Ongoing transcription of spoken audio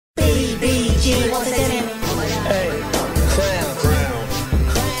She wants a Tammy. Hey, crown,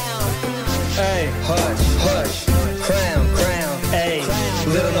 hey, hush, hush, crown, hey,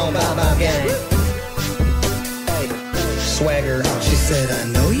 little known Bob gang. Hey, swagger. She said, I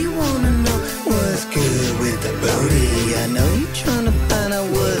know you wanna know what's good with the booty. I know you tryna find out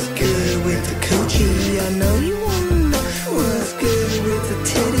what's good with the coochie. I know you wanna know what's good with the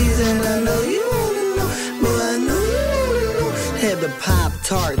titties. And I know you wanna know, boy, I know you wanna know. Had the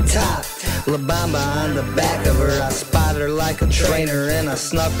Pop-Tart top, La Bamba on the back of her. I spotted her like a trainer and I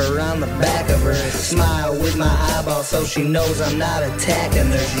snuck around the back of her. Smile with my eyeball so she knows I'm not attacking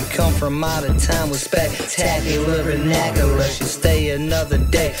her. She come from out of town with spectacular vernacular. She stay another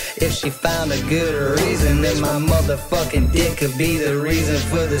day if she found a good reason. Then my motherfucking dick could be the reason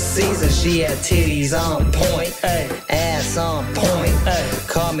for the season. She had titties on point, ass on point.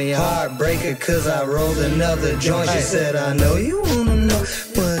 Call me heartbreaker cause I rolled another joint. She said, I know you wanna know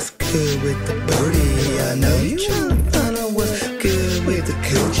what's good with the booty. I know you tryna find out what's good with the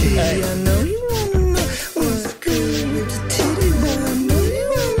coochie. I know you wanna know what's good with the titty, but I know you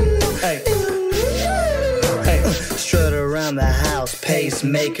wanna know. Strut around the house,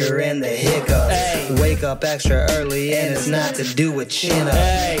 pacemaker and the hiccups. Wake up extra early and it's not to do with chin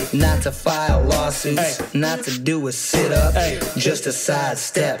up, not to file lawsuits, not to do a sit up, just a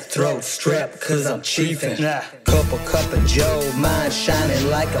sidestep, throat strep, cause I'm chiefin'. Cup of Joe, mind shining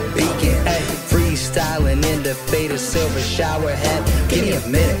like a beacon. Freestyling in the faded silver shower hat. Give me a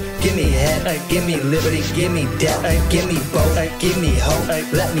minute, give me head, give me liberty, give me death, give me both, give me hope.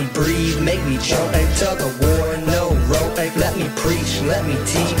 Let me breathe, make me choke. Tug of war, no rope. Let me preach, let me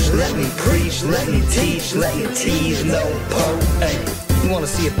teach, let me preach, let me teach, let me tease, no pope. You wanna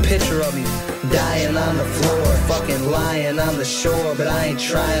see a picture of me dying on the floor, fucking lying on the shore, but I ain't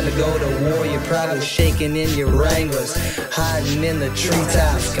trying to go to war. You're probably shaking in your Wranglers, hiding in the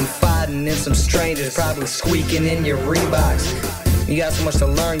treetops, confiding in some strangers, probably squeaking in your Reeboks. You got so much to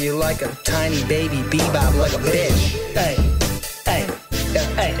learn, you're like a tiny baby bebop, like a bitch.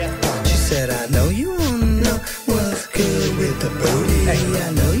 She said, I know you wanna know what's good with the booty.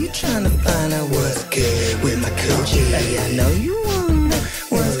 I know you tryna find out what's good with my coochie. I know you wanna know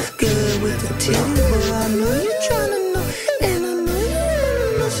what's good with the titty, but I know you tryna know, and I know you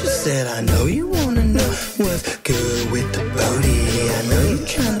wanna know. She said, I know you wanna know what's good with the booty. I know you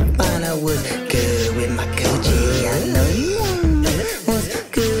tryna find out what's good with my coochie. I know you wanna know what's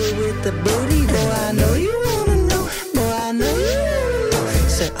good with the booty, boy. I know you wanna know, boy. I know you wanna know.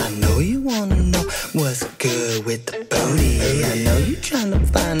 Said, I know you wanna know what's good with the booty. I know you tryna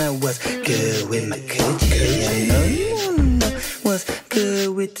find out what's good with my coochie. I know you wanna know what's good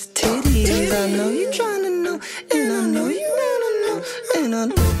with the titties. I know you tryna know, and I know you wanna know, and I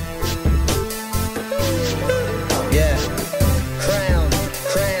know. Yeah, crown,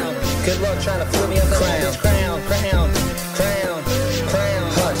 good luck trying to flip me up. Crown,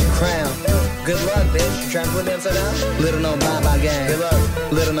 hush, crown. Good luck, bitch. You trying to flip me upside down? Little known Baba gang. Good luck.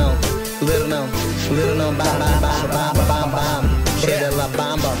 Little known, bam. She had that La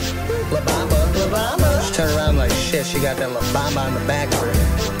Bamba. She turned around like shit. She got that La Bamba on the back of her.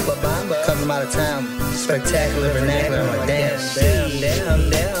 La Bamba. Come from out of town. Spectacular vernacular. I'm like, damn.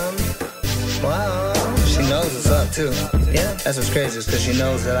 Wow. She knows what's up too. Yeah. That's what's crazy, is cause she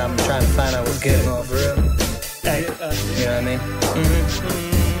knows that I'm trying to find out what's good. For real. You know what I mean?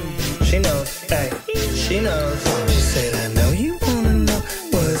 She knows. She knows. She said, I know you wanna know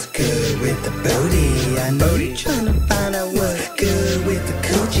what's good with the booty. I know you tryna find out what's good with the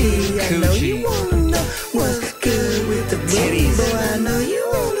coochie. I know you wanna know what's good with the titties. Boy, I know you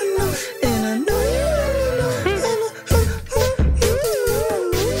wanna know, and I know you wanna know.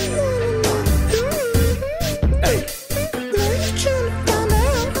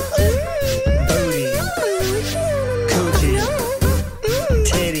 Booty, coochie,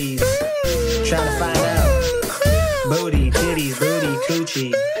 titties. Tryna find out. Booty, titties, booty,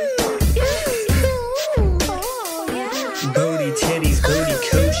 coochie. Booty, titties, booty,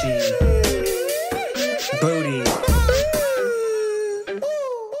 coochie. Booty,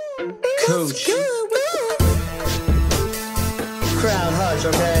 cooch. Crown hush,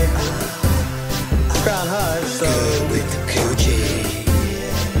 okay? Crown hush, so. Good with the coochie.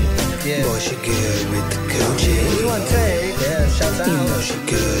 Yeah. Boy, she good with the coochie. Who's one take? Yeah, shouts out. You know she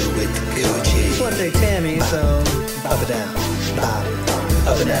good with the coochie. Who's one take Tammy, bop. So. Up and down, bop.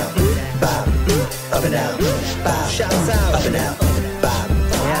 Up and down, bop. Up and down, bop. Shouts out. Up and down, bop.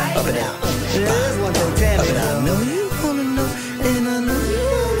 Yeah. Up and down, bop. There's one take Tammy. Up and down. I know you wanna know, and I know you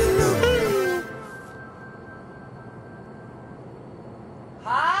wanna know.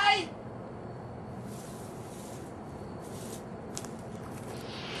 Hi.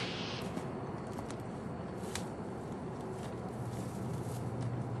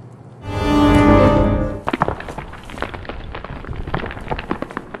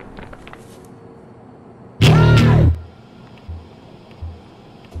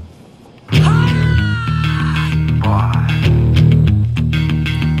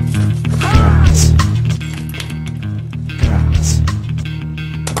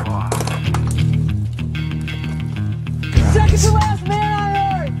 Get your ass, man.